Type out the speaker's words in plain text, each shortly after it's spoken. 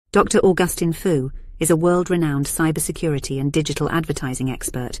Dr. Augustine Fou is a world-renowned cybersecurity and digital advertising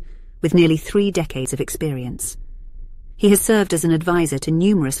expert with nearly 3 decades of experience. He has served as an advisor to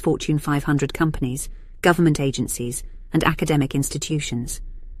numerous Fortune 500 companies, government agencies, and academic institutions.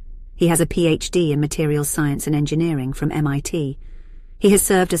 He has a Ph.D. in materials science and engineering from MIT. He has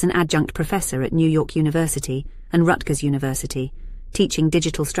served as an adjunct professor at New York University and Rutgers University, teaching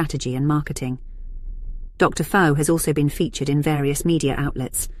digital strategy and marketing. Dr. Fou has also been featured in various media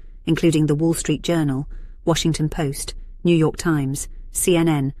outlets, including The Wall Street Journal, Washington Post, New York Times,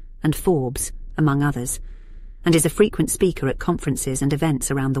 CNN, and Forbes, among others, and is a frequent speaker at conferences and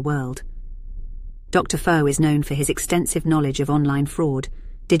events around the world. Dr. Fou is known for his extensive knowledge of online fraud,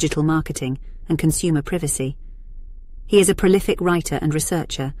 digital marketing, and consumer privacy. He is a prolific writer and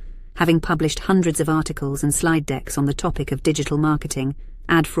researcher, having published hundreds of articles and slide decks on the topic of digital marketing,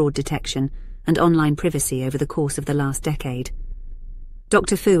 ad fraud detection, and online privacy over the course of the last decade.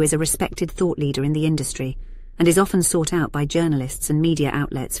 Dr. Fou is a respected thought leader in the industry and is often sought out by journalists and media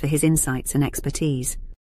outlets for his insights and expertise.